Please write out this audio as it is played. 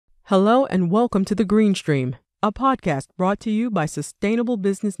Hello and welcome to The Green Stream, a podcast brought to you by Sustainable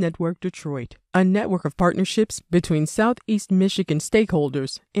Business Network Detroit, a network of partnerships between Southeast Michigan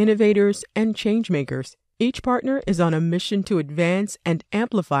stakeholders, innovators, and changemakers. Each partner is on a mission to advance and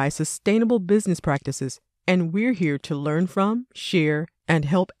amplify sustainable business practices, and we're here to learn from, share, and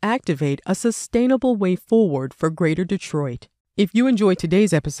help activate a sustainable way forward for Greater Detroit. If you enjoyed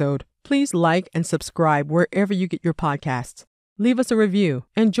today's episode, please like and subscribe wherever you get your podcasts. Leave us a review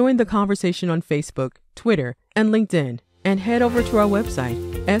and join the conversation on Facebook, Twitter, and LinkedIn. And head over to our website,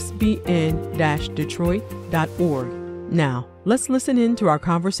 sbn-detroit.org. Now, let's listen in to our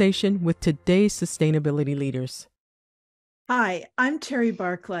conversation with today's sustainability leaders. Hi, I'm Terry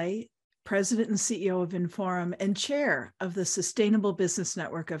Barclay, President and CEO of Inforum and Chair of the Sustainable Business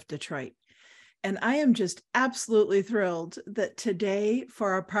Network of Detroit. And I am just absolutely thrilled that today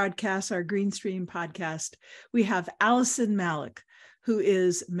for our podcast, our Green Stream podcast, we have Alisyn Malek, who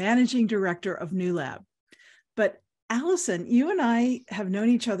is Managing Director of Newlab. But Allison, you and I have known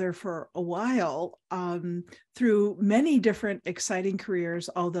each other for a while through many different exciting careers,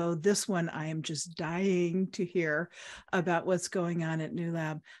 although this one I am just dying to hear about what's going on at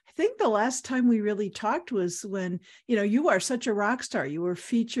Newlab. I think the last time we really talked was when, you are such a rock star. You were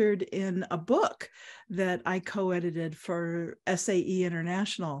featured in a book that I co-edited for SAE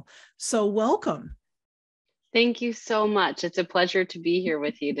International. So welcome. Thank you so much. It's a pleasure to be here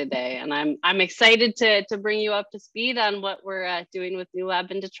with you today. And I'm excited to bring you up to speed on what we're doing with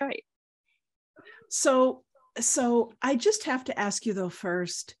Newlab in Detroit. So I just have to ask you though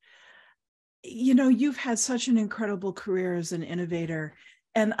first, you've had such an incredible career as an innovator,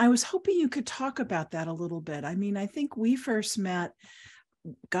 and I was hoping you could talk about that a little bit. I mean, I think we first met,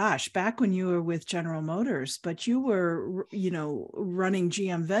 back when you were with General Motors, but you were, running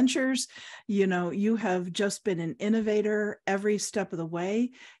GM Ventures. You have just been an innovator every step of the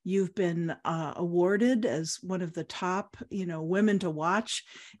way. You've been awarded as one of the top, women to watch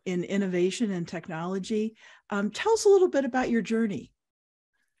in innovation and technology. Tell us a little bit about your journey.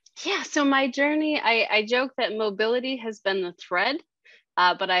 Yeah, so my journey, I joke that mobility has been the thread.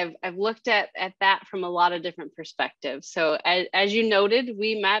 But I've looked at that from a lot of different perspectives. So as you noted,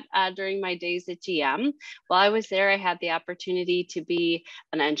 we met during my days at GM. While I was there, I had the opportunity to be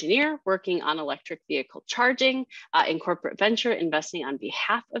an engineer working on electric vehicle charging in corporate venture, investing on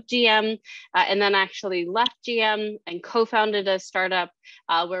behalf of GM, and then actually left GM and co-founded a startup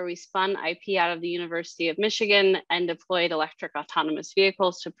where we spun IP out of the University of Michigan and deployed electric autonomous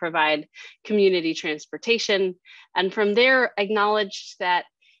vehicles to provide community transportation. And from there, acknowledged that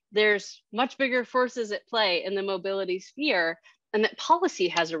there's much bigger forces at play in the mobility sphere and that policy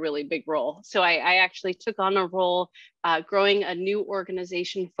has a really big role. So I actually took on a role growing a new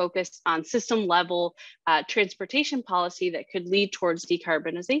organization focused on system level transportation policy that could lead towards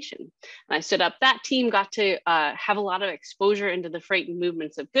decarbonization. And I stood up that team, got to have a lot of exposure into the freight and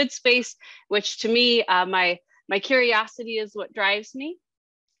movements of goods space, which to me, my curiosity is what drives me.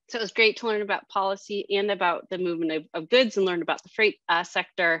 So it was great to learn about policy and about the movement of goods and learn about the freight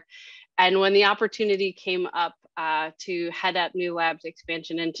sector. And when the opportunity came up to head up Newlab's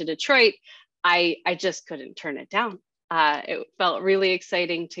expansion into Detroit, I just couldn't turn it down. It felt really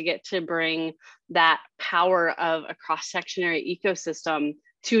exciting to get to bring that power of a cross-sectionary ecosystem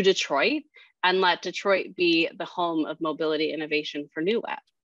to Detroit and let Detroit be the home of mobility innovation for Newlab.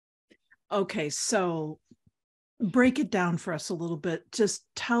 Okay, so break it down for us a little bit. Just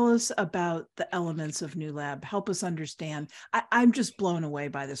tell us about the elements of Newlab. Help us understand. I'm just blown away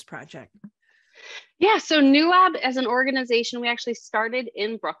by this project. Yeah, so Newlab as an organization, we actually started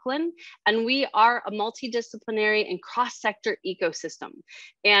in Brooklyn, and we are a multidisciplinary and cross-sector ecosystem.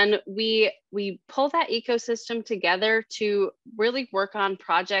 And we pull that ecosystem together to really work on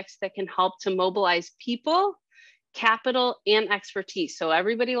projects that can help to mobilize people, capital, and expertise. So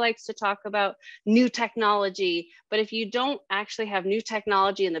everybody likes to talk about new technology, but if you don't actually have new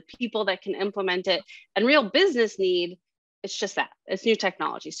technology and the people that can implement it and real business need, it's just that, it's new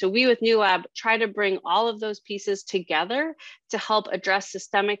technology. So we with Newlab try to bring all of those pieces together to help address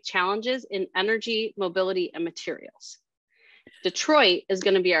systemic challenges in energy, mobility, and materials. Detroit is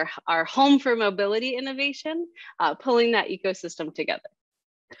going to be our home for mobility innovation, pulling that ecosystem together.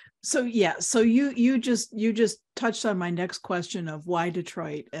 So yeah, so you just touched on my next question of why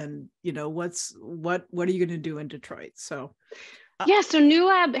Detroit, and what are you going to do in Detroit? So yeah, so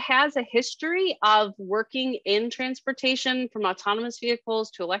Newlab has a history of working in transportation, from autonomous vehicles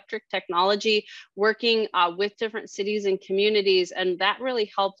to electric technology, working with different cities and communities, and that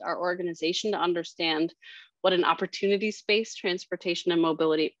really helped our organization to understand what an opportunity space transportation and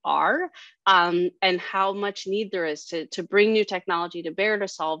mobility are, and how much need there is to bring new technology to bear to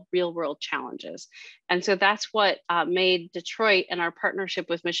solve real world challenges. And so that's what made Detroit and our partnership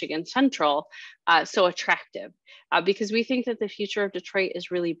with Michigan Central so attractive, because we think that the future of Detroit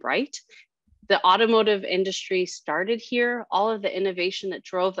is really bright. The automotive industry started here. All of the innovation that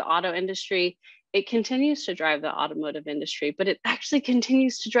drove the auto industry, it continues to drive the automotive industry, but it actually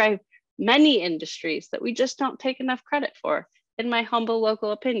continues to drive many industries that we just don't take enough credit for, in my humble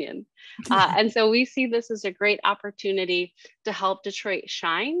local opinion. And so we see this as a great opportunity to help Detroit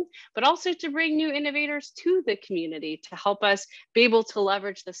shine, but also to bring new innovators to the community to help us be able to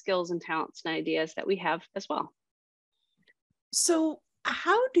leverage the skills and talents and ideas that we have as well. So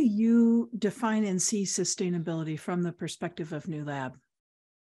how do you define and see sustainability from the perspective of Newlab?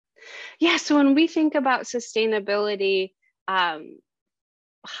 Yeah, so when we think about sustainability,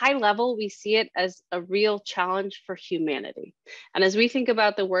 high level, we see it as a real challenge for humanity. And as we think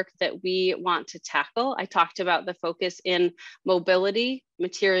about the work that we want to tackle, I talked about the focus in mobility,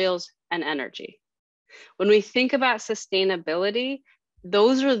 materials, and energy. When we think about sustainability,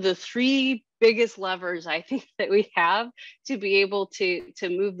 those are the three biggest levers I think that we have to be able to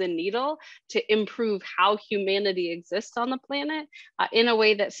move the needle, to improve how humanity exists on the planet in a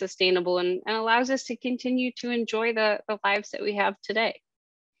way that's sustainable and allows us to continue to enjoy the lives that we have today.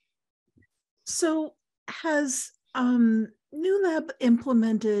 So has Newlab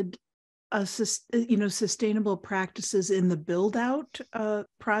implemented sustainable practices in the build out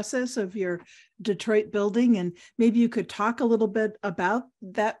process of your Detroit building? And maybe you could talk a little bit about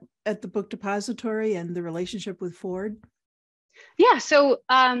that at the book depository and the relationship with Ford. Yeah, so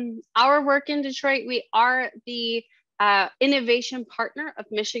our work in Detroit, we are the innovation partner of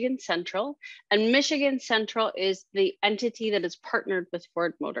Michigan Central, and Michigan Central is the entity that is partnered with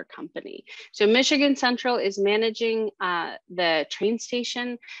Ford Motor Company. So Michigan Central is managing the train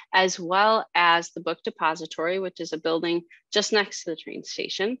station as well as the book depository, which is a building just next to the train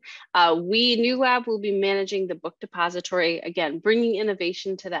station. Newlab will be managing the book depository, again, bringing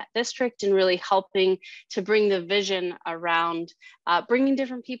innovation to that district and really helping to bring the vision around bringing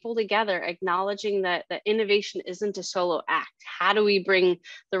different people together, acknowledging that innovation isn't a solo act. How do we bring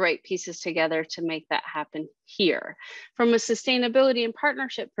the right pieces together to make that happen here? From a sustainability and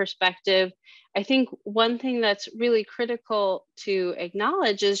partnership perspective, I think one thing that's really critical to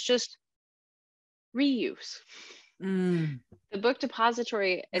acknowledge is just reuse. The book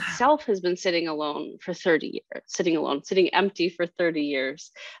depository itself has been sitting empty for 30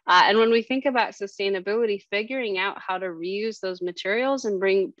 years. And when we think about sustainability, figuring out how to reuse those materials and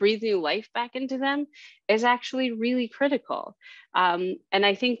breathe new life back into them is actually really critical. And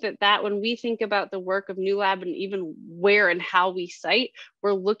I think that when we think about the work of Newlab and even where and how we site,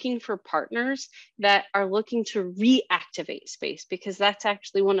 we're looking for partners that are looking to reactivate space, because that's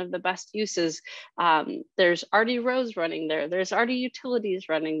actually one of the best uses. There's already roads running there. There's already utilities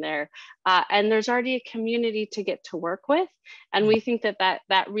running there. And there's already a community to get to work with. And we think that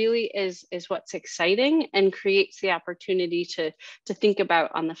really is what's exciting and creates the opportunity to think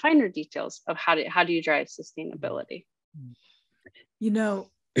about on the finer details of how do you drive sustainability.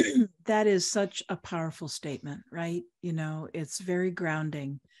 That is such a powerful statement, right? It's very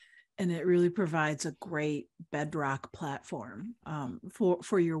grounding, and it really provides a great bedrock platform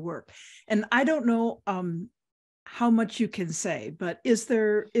for your work. And I don't know how much you can say, but is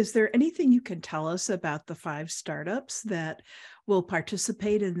there anything you can tell us about the 5 startups that will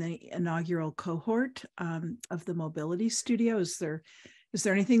participate in the inaugural cohort of the Mobility Studio? Is there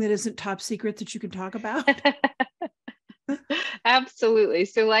anything that isn't top secret that you can talk about? Absolutely.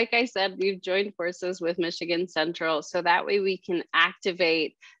 So like I said, we've joined forces with Michigan Central, so that way we can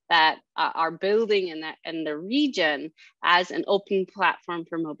activate that our building and the region as an open platform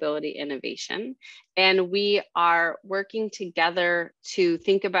for mobility innovation. And we are working together to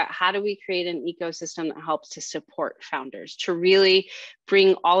think about how do we create an ecosystem that helps to support founders, to really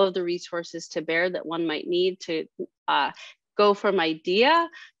bring all of the resources to bear that one might need to go from idea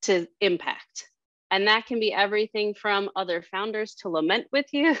to impact. And that can be everything from other founders to lament with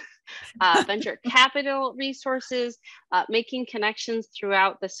you, venture capital resources, making connections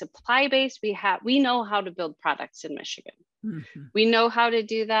throughout the supply base. We know how to build products in Michigan. Mm-hmm. We know how to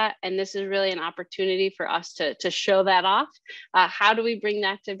do that. And this is really an opportunity for us to show that off. How do we bring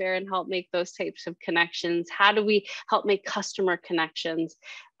that to bear and help make those types of connections? How do we help make customer connections?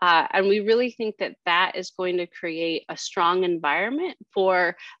 And we really think that is going to create a strong environment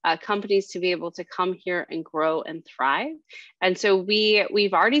for companies to be able to come here and grow and thrive. And so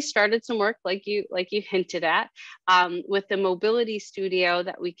we've already started started some work like you hinted at with the mobility studio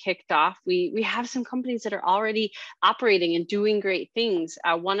that we kicked off. We have some companies that are already operating and doing great things.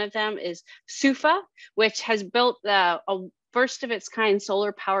 One of them is SUFA, which has built a first of its kind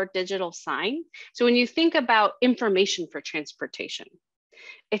solar powered digital sign. So when you think about information for transportation,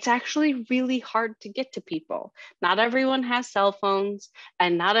 it's actually really hard to get to people. Not everyone has cell phones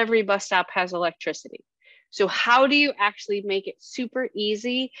and not every bus stop has electricity. So how do you actually make it super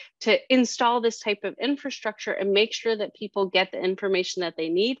easy to install this type of infrastructure and make sure that people get the information that they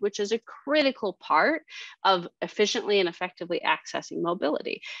need, which is a critical part of efficiently and effectively accessing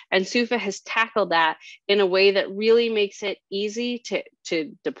mobility. And SUFA has tackled that in a way that really makes it easy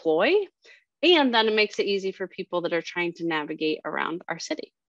to deploy, and then it makes it easy for people that are trying to navigate around our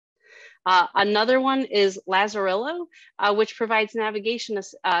city. Another one is Lazarillo, which provides navigation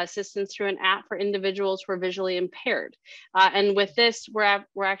assistance through an app for individuals who are visually impaired. And with this,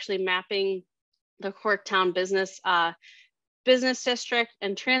 we're actually mapping the Corktown business district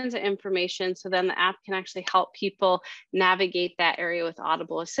and transit information. So then the app can actually help people navigate that area with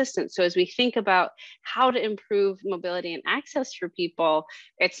audible assistance. So as we think about how to improve mobility and access for people,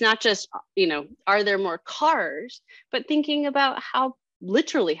 it's not just, are there more cars, but thinking about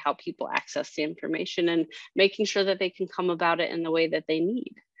literally how people access the information and making sure that they can come about it in the way that they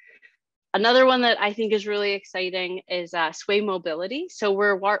need. Another one that I think is really exciting is Sway Mobility. So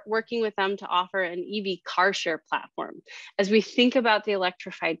we're working with them to offer an EV car share platform. As we think about the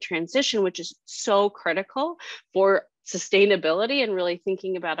electrified transition, which is so critical for sustainability and really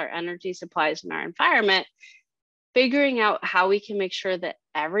thinking about our energy supplies and our environment, figuring out how we can make sure that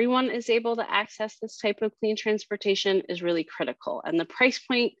everyone is able to access this type of clean transportation is really critical. And the price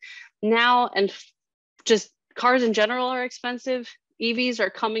point now, and just cars in general are expensive. EVs are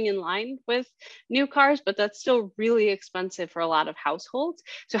coming in line with new cars, but that's still really expensive for a lot of households.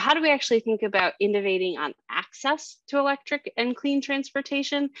 So how do we actually think about innovating on access to electric and clean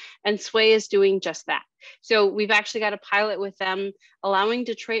transportation? And Sway is doing just that. So we've actually got a pilot with them allowing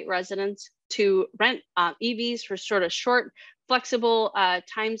Detroit residents to rent EVs for sort of short, flexible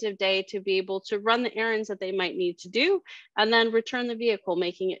times of day to be able to run the errands that they might need to do, and then return the vehicle,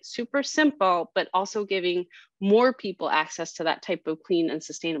 making it super simple, but also giving more people access to that type of clean and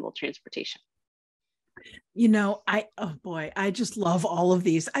sustainable transportation. I just love all of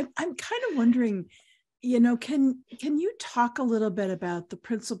these. I'm kind of wondering, can you talk a little bit about the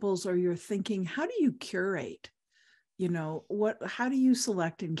principles or your thinking? How do you curate? How do you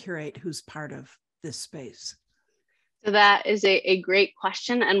select and curate who's part of this space? So that is a great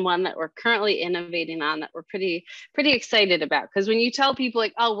question, and one that we're currently innovating on that we're pretty excited about. Because when you tell people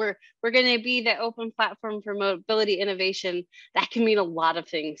like, oh, we're going to be the open platform for mobility innovation, that can mean a lot of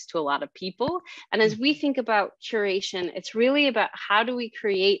things to a lot of people. And as we think about curation, it's really about how do we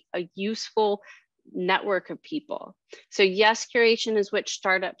create a useful network of people. So yes, curation is which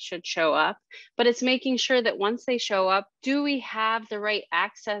startups should show up, but it's making sure that once they show up, do we have the right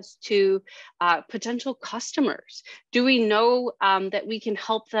access to potential customers? Do we know that we can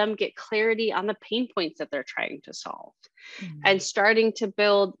help them get clarity on the pain points that they're trying to solve? And starting to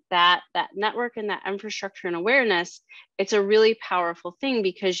build that network and that infrastructure and awareness, it's a really powerful thing,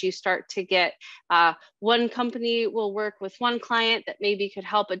 because you start to get one company will work with one client that maybe could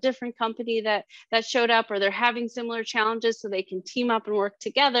help a different company that showed up, or they're having similar challenges, so they can team up and work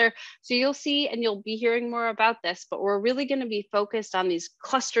together. So you'll see, and you'll be hearing more about this, but we're really going to be focused on these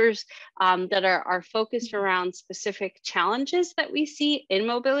clusters that are focused around specific challenges that we see in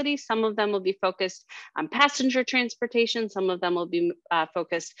mobility. Some of them will be focused on passenger transportation. Some of them will be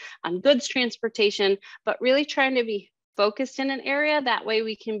focused on goods transportation, but really trying to be focused in an area. That way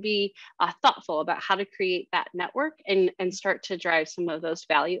we can be thoughtful about how to create that network and start to drive some of those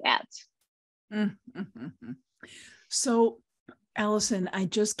value adds. Mm-hmm. So, Allison, I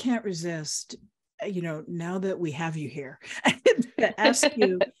just can't resist, now that we have you here,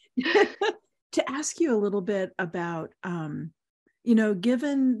 to ask you a little bit about,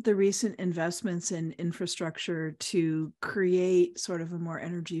 given the recent investments in infrastructure to create sort of a more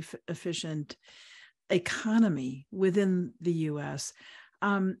energy efficient economy within the U.S.,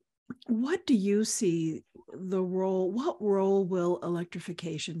 what do you see what role will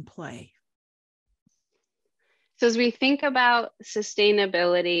electrification play? So as we think about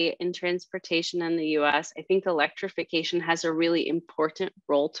sustainability in transportation in the US, I think electrification has a really important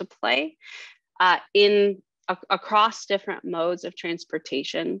role to play across different modes of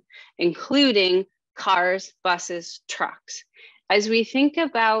transportation, including cars, buses, trucks. As we think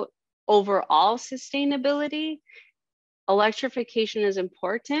about overall sustainability, electrification is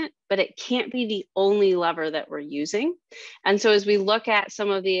important, but it can't be the only lever that we're using. And so as we look at some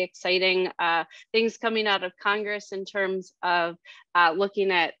of the exciting things coming out of Congress in terms of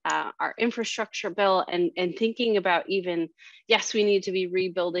looking at our infrastructure bill and thinking about even, yes, we need to be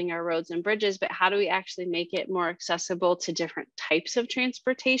rebuilding our roads and bridges, but how do we actually make it more accessible to different types of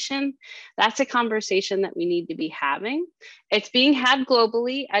transportation? That's a conversation that we need to be having. It's being had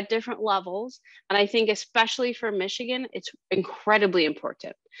globally at different levels. And I think especially for Michigan, it's incredibly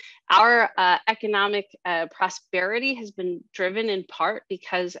important. Our economic prosperity has been driven in part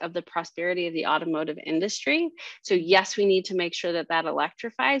because of the prosperity of the automotive industry. So yes, we need to make sure that that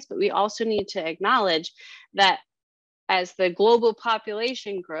electrifies, but we also need to acknowledge that as the global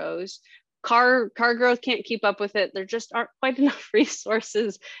population grows, car growth can't keep up with it. There just aren't quite enough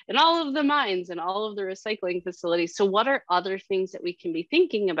resources in all of the mines and all of the recycling facilities. So what are other things that we can be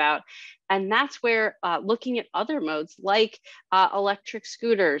thinking about? And that's where looking at other modes like electric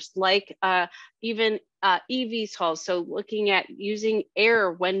scooters, like even eVTOLs. So looking at using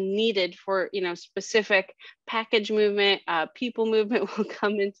air when needed for specific package movement, people movement will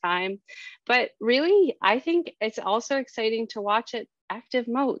come in time. But really, I think it's also exciting to watch it active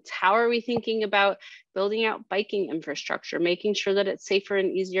modes. How are we thinking about building out biking infrastructure, making sure that it's safer and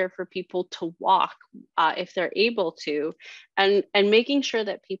easier for people to walk if they're able to, and making sure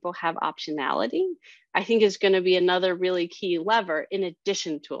that people have optionality, I think is going to be another really key lever in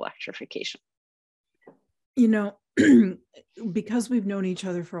addition to electrification. Because we've known each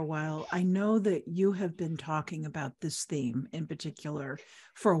other for a while, I know that you have been talking about this theme in particular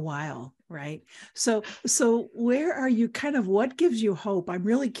for a while, right? So where are you, what gives you hope? I'm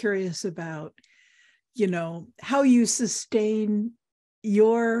really curious about, how you sustain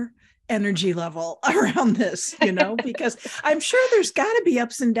your energy level around this, because I'm sure there's got to be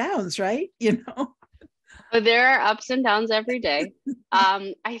ups and downs, right? But there are ups and downs every day.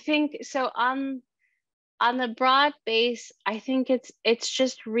 I think so. On the broad base, I think it's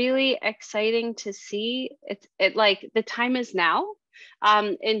just really exciting to see. It like the time is now,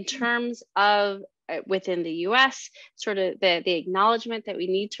 in terms of within the U.S. sort of the acknowledgement that we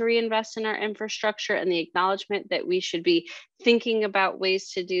need to reinvest in our infrastructure, and the acknowledgement that we should be thinking about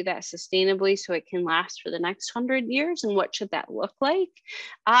ways to do that sustainably so it can last for the next 100 years. And what should that look like?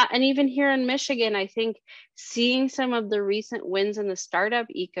 And even here in Michigan, I think seeing some of the recent wins in the startup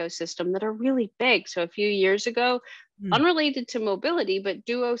ecosystem that are really big. So a few years ago, unrelated to mobility, but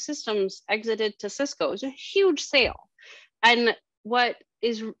Duo Systems exited to Cisco. It was a huge sale. And what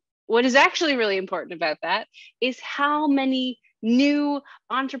is actually really important about that is how many new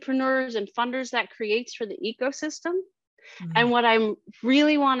entrepreneurs and funders that creates for the ecosystem. And what I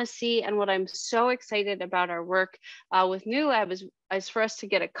really want to see, and what I'm so excited about our work with Newlab is for us to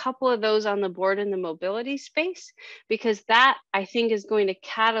get a couple of those on the board in the mobility space, because that I think is going to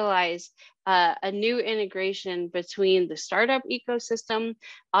catalyze a new integration between the startup ecosystem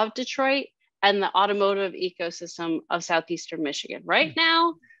of Detroit and the automotive ecosystem of Southeastern Michigan. Right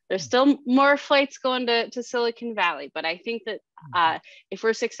now, there's still more flights going to Silicon Valley, but I think that if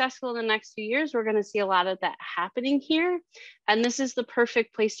we're successful in the next few years, we're going to see a lot of that happening here. And this is the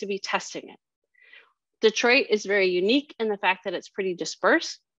perfect place to be testing it. Detroit is very unique in the fact that it's pretty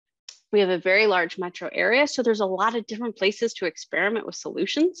dispersed. We have a very large metro area, so there's a lot of different places to experiment with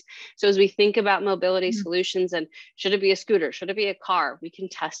solutions. So as we think about mobility solutions and should it be a scooter, should it be a car, we can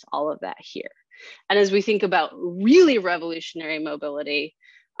test all of that here. And as we think about really revolutionary mobility,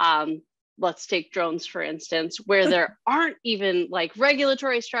 let's take drones, for instance, where there aren't even like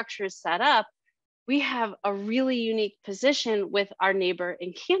regulatory structures set up. We have a really unique position with our neighbor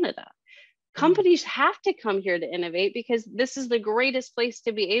in Canada. Companies have to come here to innovate because this is the greatest place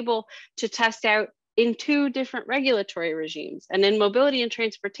to be able to test out in two different regulatory regimes. And in mobility and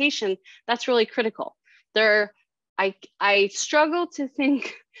transportation, that's really critical. I struggle to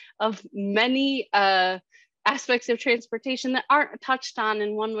think of many aspects of transportation that aren't touched on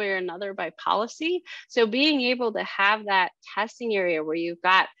in one way or another by policy. So being able to have that testing area where you've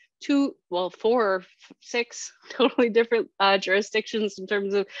got 4 or 6 totally different jurisdictions in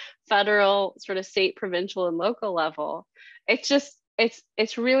terms of federal, sort of state, provincial, and local level,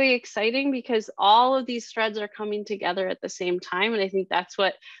 it's really exciting because all of these threads are coming together at the same time. And I think that's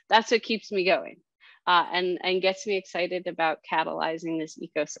what keeps me going and gets me excited about catalyzing this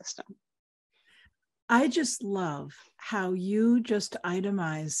ecosystem. I just love how you just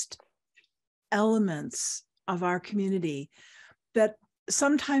itemized elements of our community that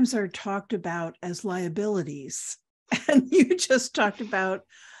sometimes are talked about as liabilities, and you just talked about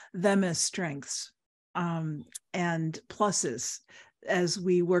them as strengths and pluses as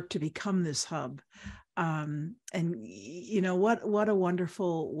we work to become this hub. And what a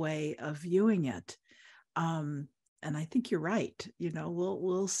wonderful way of viewing it. And I think you're right.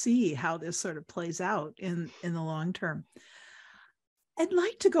 We'll see how this sort of plays out in the long term. I'd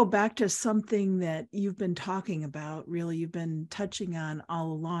like to go back to something that you've been talking about, really, you've been touching on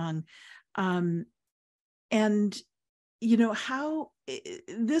all along. And how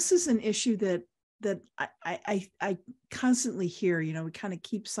this is an issue that I constantly hear, we kind of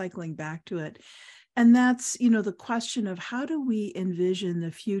keep cycling back to it. And that's, the question of how do we envision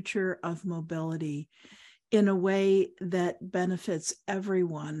the future of mobility in a way that benefits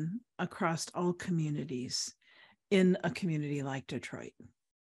everyone across all communities in a community like Detroit?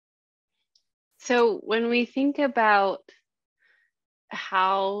 So when we think about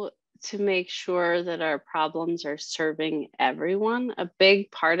how to make sure that our problems are serving everyone, a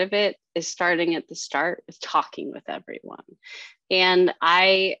big part of it is starting at the start with talking with everyone. And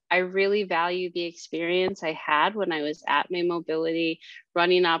I really value the experience I had when I was at May Mobility,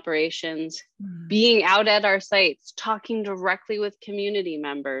 running operations, being out at our sites, talking directly with community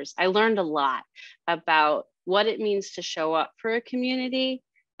members. I learned a lot about what it means to show up for a community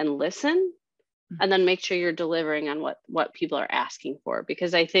and listen, and then make sure you're delivering on what people are asking for.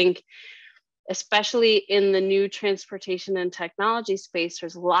 Because I think, especially in the new transportation and technology space,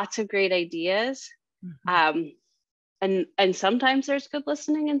 there's lots of great ideas. And sometimes there's good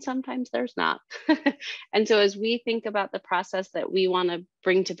listening and sometimes there's not. And so as we think about the process that we want to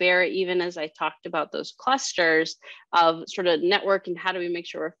bring to bear, even as I talked about those clusters of sort of network and how do we make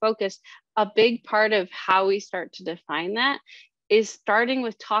sure we're focused, a big part of how we start to define that is starting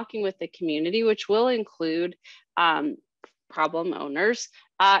with talking with the community, which will include problem owners.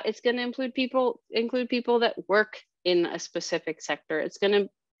 It's going to include people that work in a specific sector. It's going to,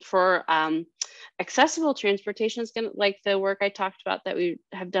 for accessible transportation, is going to, like the work I talked about that we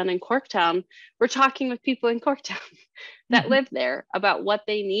have done in Corktown, we're talking with people in Corktown that live there about what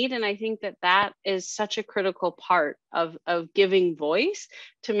they need. And I think that is such a critical part of giving voice,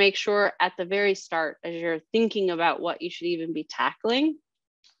 to make sure at the very start, as you're thinking about what you should even be tackling,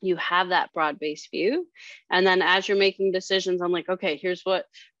 you have that broad-based view. And then as you're making decisions on, like, okay, here's what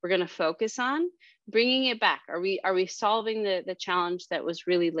we're going to focus on, bringing it back. Are we solving the challenge that was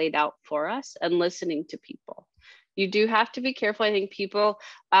really laid out for us, and listening to people? You do have to be careful. I think people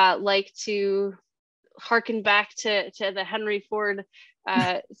like to harken back to the Henry Ford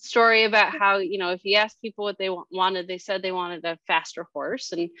story about how, if you ask people what they wanted, they said they wanted a faster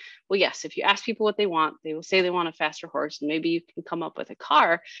horse. And well, yes, if you ask people what they want, they will say they want a faster horse, and maybe you can come up with a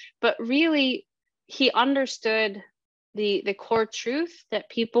car. But really, he understood the core truth that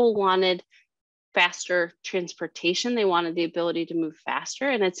people wanted faster transportation. They wanted the ability to move faster.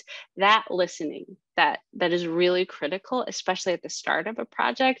 And it's that listening that is really critical, especially at the start of a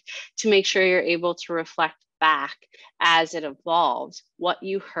project, to make sure you're able to reflect back as it evolves what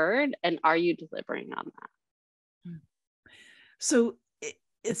you heard, and are you delivering on that? So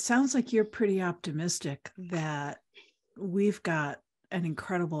it sounds like you're pretty optimistic that we've got an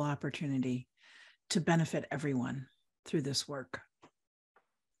incredible opportunity to benefit everyone through this work.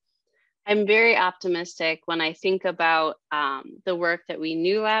 I'm very optimistic when I think about the work that we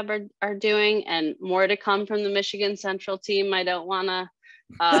Newlab are doing, and more to come from the Michigan Central team. I don't want to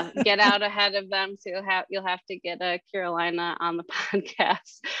get out ahead of them, so you'll have to get Carolina on the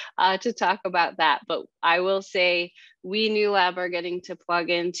podcast to talk about that. But I will say we Newlab are getting to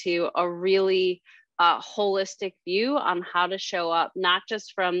plug into a really holistic view on how to show up, not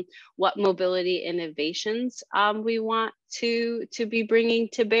just from what mobility innovations we want to be bringing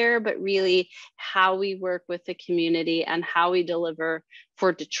to bear, but really how we work with the community and how we deliver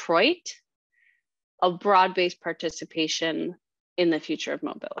for Detroit a broad-based participation in the future of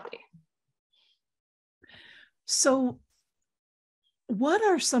mobility. So what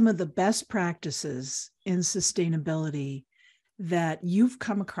are some of the best practices in sustainability that you've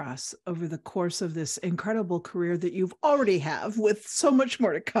come across over the course of this incredible career that you've already have, with so much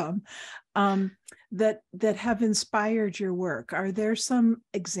more to come, that have inspired your work? Are there some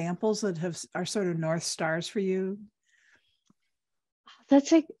examples that are sort of North Stars for you?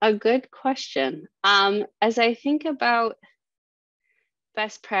 That's a good question. As I think about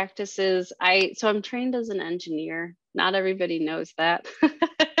best practices, I'm trained as an engineer. Not everybody knows that.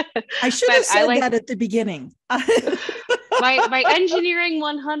 I should have said that at the beginning. my engineering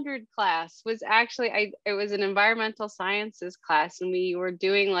 100 class was actually, it was an environmental sciences class, and we were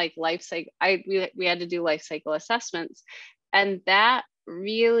doing like life cycle. We had to do life cycle assessments, and that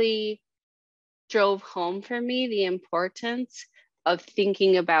really drove home for me the importance of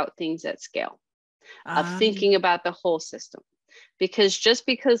thinking about things at scale, of thinking about the whole system. because just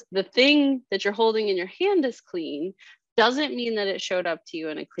because the thing that you're holding in your hand is clean doesn't mean that it showed up to you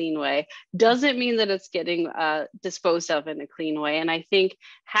in a clean way, doesn't mean that it's getting disposed of in a clean way. And I think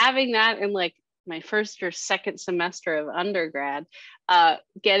having that in like my first or second semester of undergrad,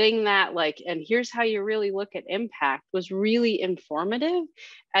 getting that like, and here's how you really look at impact was really informative,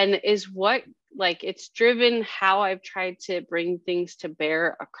 and is what like it's driven how I've tried to bring things to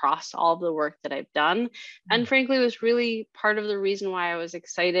bear across all the work that I've done. And frankly, was really part of the reason why I was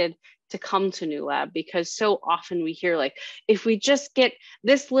excited to come to Newlab, because so often we hear like, if we just get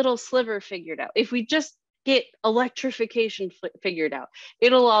this little sliver figured out, if we just get electrification figured out,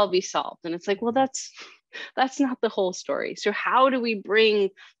 it'll all be solved. And it's like, well, that's not the whole story. So how do we bring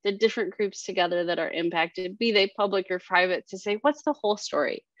the different groups together that are impacted, be they public or private, to say, what's the whole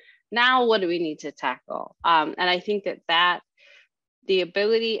story? Now, what do we need to tackle? And I think that the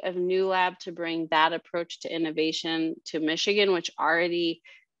ability of Newlab to bring that approach to innovation to Michigan, which already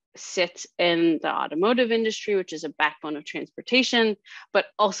sits in the automotive industry, which is a backbone of transportation, but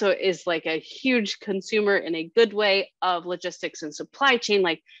also is like a huge consumer in a good way of logistics and supply chain.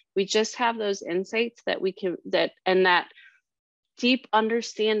 Like we just have those insights that we can, that deep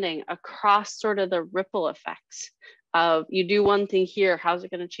understanding across sort of the ripple effects of you do one thing here, how's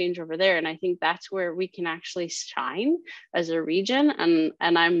it going to change over there? And I think that's where we can actually shine as a region. And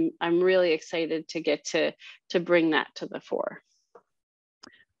I'm really excited to get to bring that to the fore.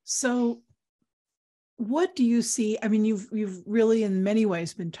 So what do you see? I mean, you've really in many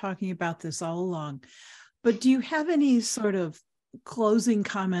ways been talking about this all along, but do you have any sort of closing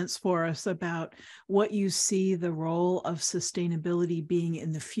comments for us about what you see the role of sustainability being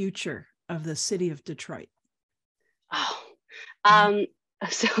in the future of the city of Detroit?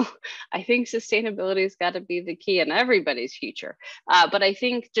 So I think sustainability has got to be the key in everybody's future. But I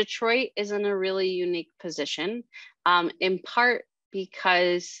think Detroit is in a really unique position, in part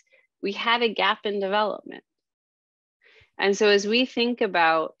because we had a gap in development. And so as we think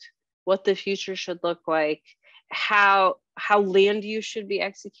about what the future should look like, how land use should be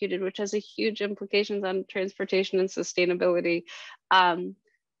executed, which has a huge implications on transportation and sustainability,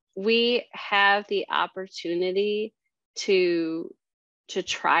 we have the opportunity to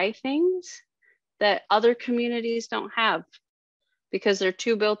try things that other communities don't have because they're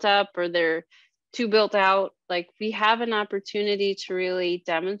too built up or they're too built out. Like we have an opportunity to really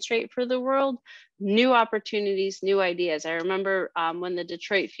demonstrate for the world new opportunities, new ideas. I remember when the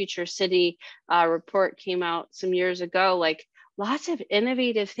Detroit Future City report came out some years ago, like lots of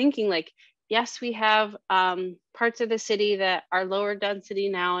innovative thinking. Like, yes, we have parts of the city that are lower density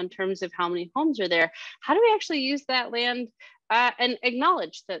now in terms of how many homes are there. How do we actually use that land and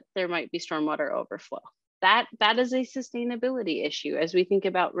acknowledge that there might be stormwater overflow? That is a sustainability issue as we think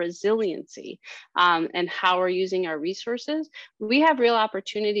about resiliency and how we're using our resources. We have real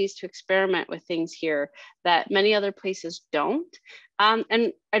opportunities to experiment with things here that many other places don't.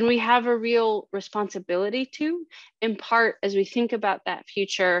 And we have a real responsibility to, in part, as we think about that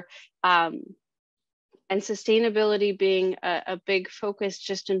future and sustainability being a big focus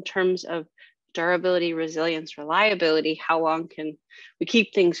just in terms of durability, resilience, reliability, how long can we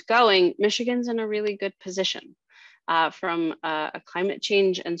keep things going? Michigan's in a really good position from a climate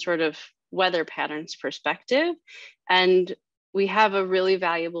change and sort of weather patterns perspective. And we have a really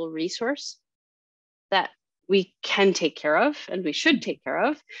valuable resource that we can take care of and we should take care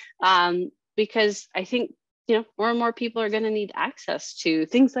of because I think more and more people are going to need access to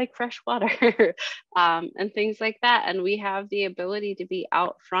things like fresh water and things like that. And we have the ability to be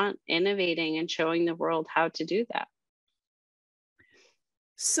out front, innovating and showing the world how to do that.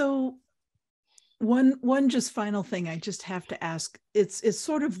 So one just final thing I just have to ask, it's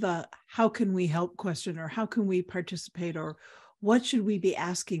sort of the how can we help question, or how can we participate, or what should we be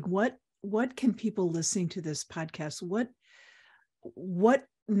asking? What can people listening to this podcast, what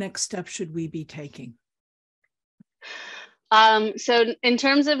next step should we be taking? So in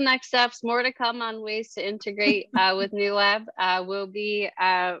terms of next steps, more to come on ways to integrate with Newlab. Will be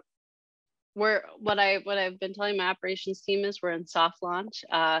what I've been telling my operations team is we're in soft launch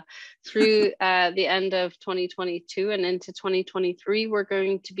through the end of 2022 and into 2023. We're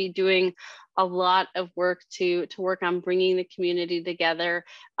going to be doing a lot of work to work on bringing the community together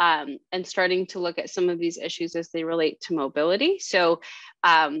and starting to look at some of these issues as they relate to mobility. So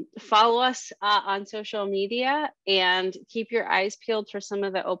follow us on social media and keep your eyes peeled for some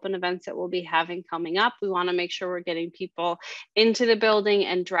of the open events that we'll be having coming up. We want to make sure we're getting people into the building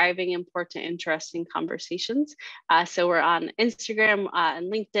and driving important, interesting conversations. So we're on Instagram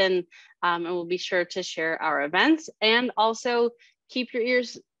and LinkedIn, and we'll be sure to share our events, and also keep your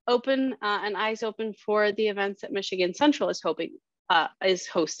ears open and eyes open for the events that Michigan Central is is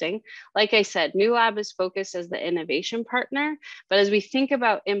hosting. Like I said, Newlab is focused as the innovation partner, but as we think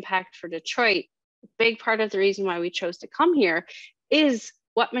about impact for Detroit, a big part of the reason why we chose to come here is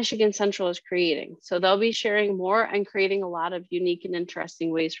what Michigan Central is creating. So they'll be sharing more and creating a lot of unique and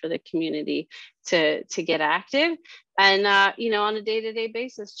interesting ways for the community to get active. And, on a day-to-day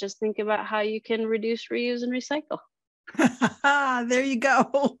basis, just think about how you can reduce, reuse, and recycle. There you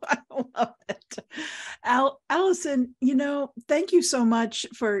go. I love it. Allison, thank you so much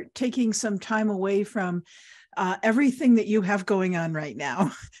for taking some time away from everything that you have going on right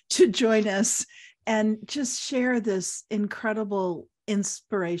now to join us and just share this incredible,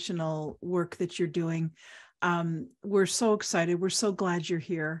 inspirational work that you're doing. We're so excited. We're so glad you're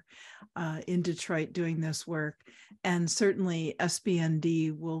here in Detroit doing this work. And certainly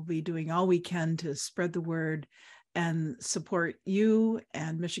SBND will be doing all we can to spread the word and support you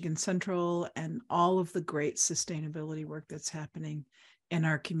and Michigan Central and all of the great sustainability work that's happening in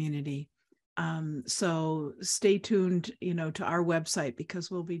our community. So stay tuned, to our website, because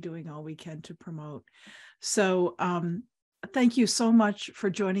we'll be doing all we can to promote. So thank you so much for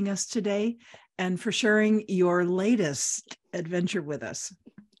joining us today and for sharing your latest adventure with us.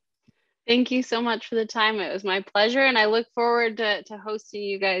 Thank you so much for the time. It was my pleasure, and I look forward to hosting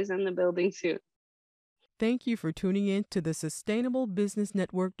you guys in the building soon. Thank you for tuning in to the Sustainable Business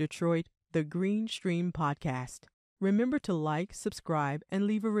Network Detroit, the Green Stream podcast. Remember to like, subscribe, and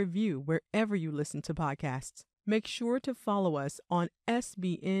leave a review wherever you listen to podcasts. Make sure to follow us on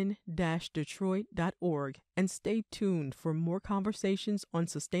sbn-detroit.org and stay tuned for more conversations on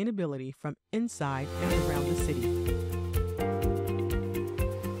sustainability from inside and around the city.